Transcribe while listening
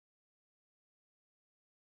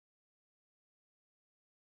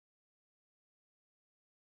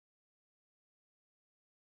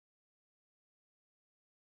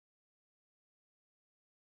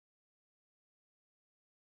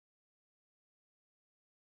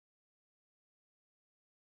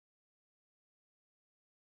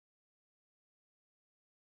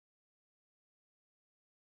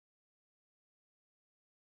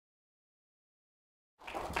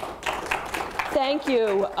Thank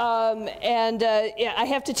you. Yeah, I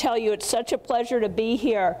have to tell you, it's such a pleasure to be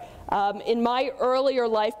here. In my earlier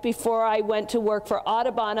life, before I went to work for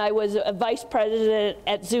Audubon, I was a vice president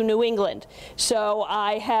at Zoo New England. So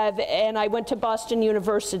I went to Boston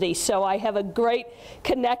University, so I have a great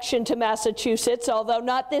connection to Massachusetts, although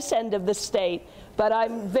not this end of the state. But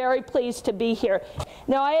I'm very pleased to be here.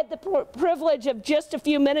 Now, I had the privilege of just a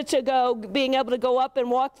few minutes ago being able to go up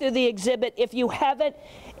and walk through the exhibit. If you haven't,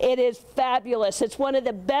 it is fabulous. It's one of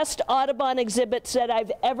the best Audubon exhibits that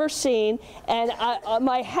I've ever seen, and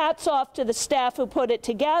my hat's off to the staff who put it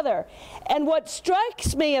together. And what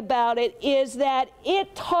strikes me about it is that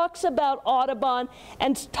it talks about Audubon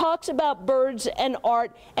and talks about birds and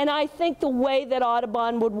art, and I think the way that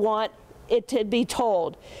Audubon would want it to be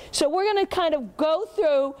told. So we're going to kind of go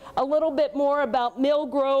through a little bit more about Mill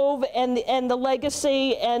Grove and the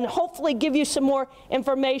legacy, and hopefully give you some more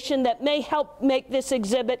information that may help make this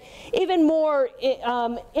exhibit even more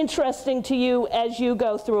interesting to you as you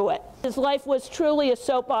go through it. His life was truly a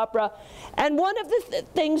soap opera, and one of the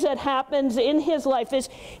things that happens in his life is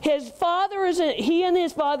his father he and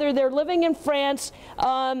his father, they're living in France.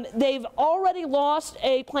 They've already lost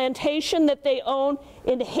a plantation that they own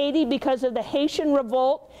in Haiti because of the Haitian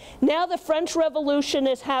revolt. Now the French Revolution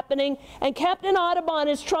is happening, and Captain Audubon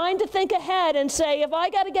is trying to think ahead and say, if I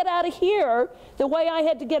got to get out of here the way I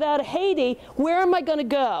had to get out of Haiti, where am I going to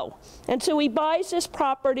go? And so he buys this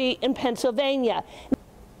property in Pennsylvania.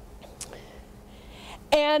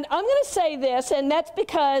 And I'm going to say this, and that's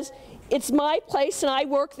because it's my place and I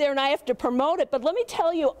work there and I have to promote it, but let me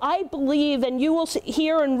tell you, I believe, and you will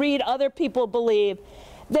hear and read other people believe,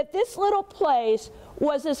 that this little place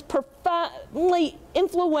was as profoundly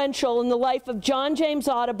influential in the life of John James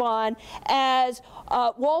Audubon as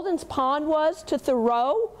Walden's Pond was to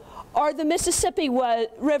Thoreau, or the Mississippi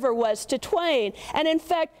River was to Twain. And in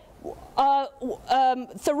fact,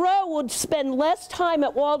 Thoreau would spend less time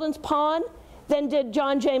at Walden's Pond than did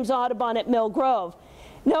John James Audubon at Mill Grove.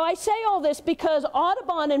 Now, I say all this because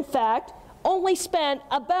Audubon, in fact, only spent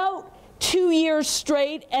about 2 years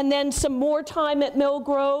straight and then some more time at Mill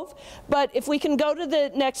Grove. But if we can go to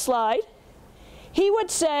the next slide, he would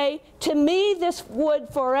say, to me, this would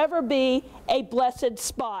forever be a blessed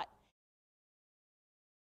spot.